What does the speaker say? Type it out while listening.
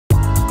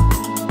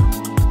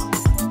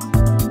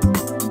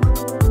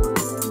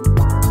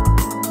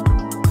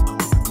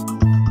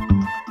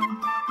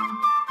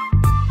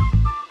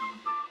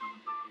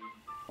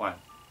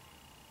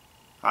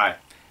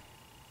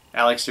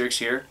Alex Dirks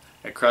here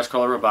at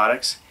CrustCrawler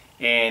Robotics,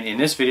 and in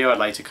this video I'd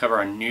like to cover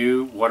our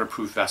new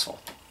waterproof vessel.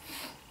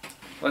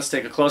 Let's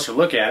take a closer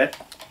look at it.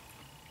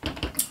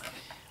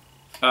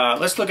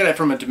 Let's look at it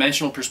from a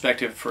dimensional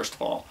perspective first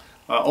of all.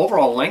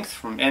 Overall length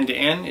from end to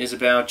end is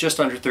about just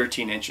under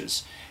 13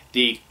 inches.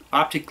 The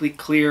optically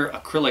clear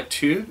acrylic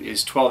tube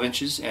is 12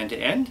 inches end to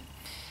end.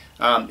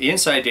 The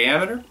inside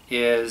diameter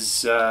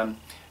is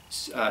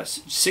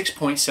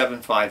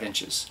 6.75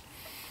 inches.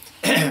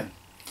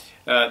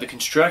 The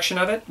construction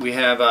of it, we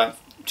have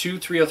two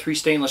 303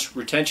 stainless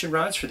retention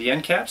rods for the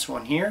end caps,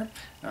 one here,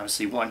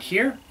 obviously one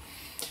here,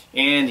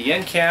 and the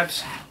end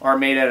caps are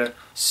made out of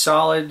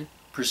solid,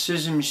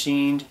 precision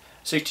machined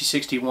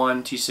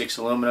 6061 T6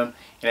 aluminum.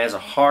 It has a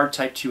hard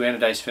Type 2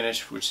 anodized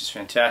finish, which is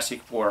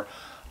fantastic for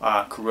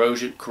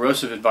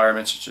corrosive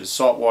environments such as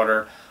salt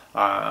water,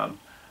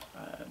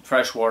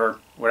 fresh water,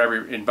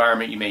 whatever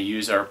environment you may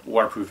use our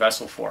waterproof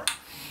vessel for.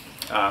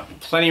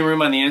 Plenty of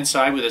room on the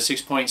inside with a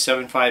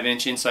 6.75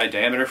 inch inside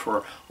diameter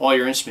for all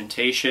your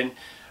instrumentation,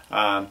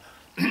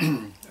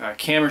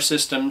 camera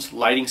systems,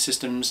 lighting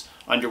systems,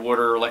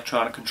 underwater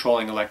electronic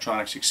controlling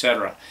electronics,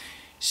 etc.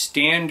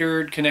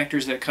 Standard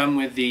connectors that come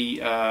with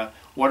the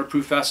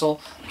waterproof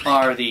vessel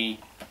are the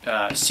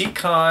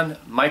C-Con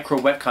micro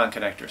wet-con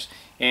connectors.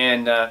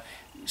 And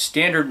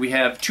standard, we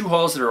have two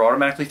holes that are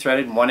automatically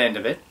threaded in one end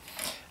of it.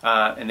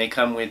 And they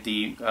come with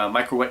the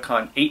micro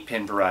wet-con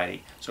 8-pin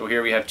variety. So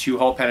here we have two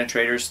hole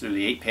penetrators through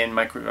the 8-pin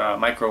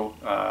micro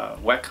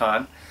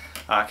wet-con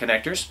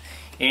connectors,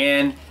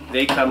 and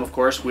they come of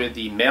course with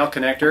the male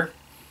connector,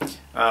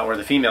 or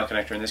the female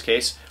connector in this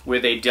case,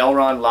 with a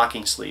Delron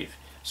locking sleeve.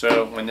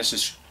 So when this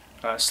is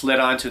slid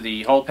onto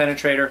the hole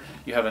penetrator,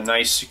 you have a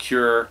nice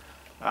secure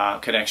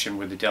connection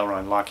with the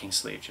Delron locking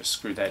sleeve. Just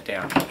screw that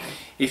down.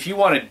 If you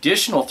want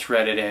additional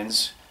threaded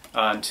ends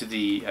added to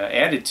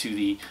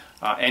the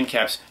end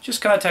caps, just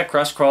contact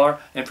CrustCrawler,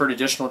 and for an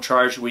additional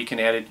charge we can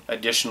add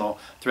additional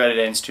threaded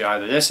ends to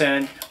either this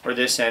end or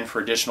this end for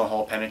additional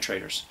hole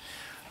penetrators.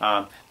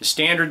 The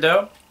standard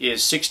though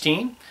is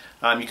 16.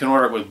 You can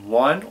order it with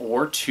one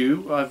or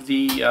two of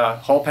the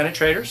hole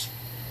penetrators.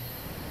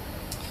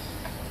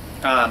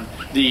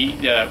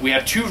 We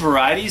have two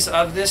varieties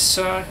of this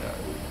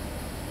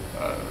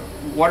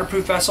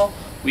waterproof vessel.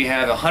 We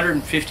have a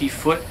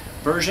 150-foot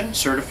version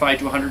certified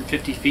to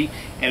 150 feet,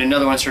 and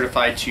another one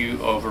certified to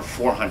over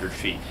 400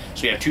 feet.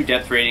 So you have two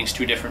depth ratings,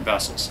 two different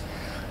vessels.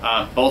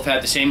 Both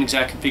have the same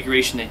exact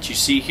configuration that you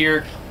see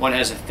here. One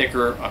has a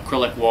thicker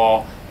acrylic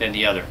wall than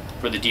the other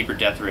for the deeper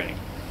depth rating.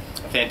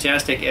 A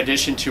fantastic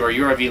addition to our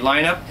URV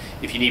lineup.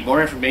 If you need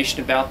more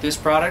information about this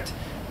product,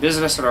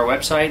 visit us at our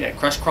website at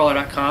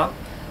CrustCrawler.com,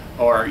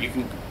 or you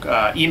can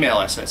email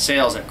us at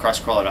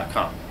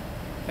sales@CrustCrawler.com.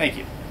 Thank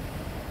you.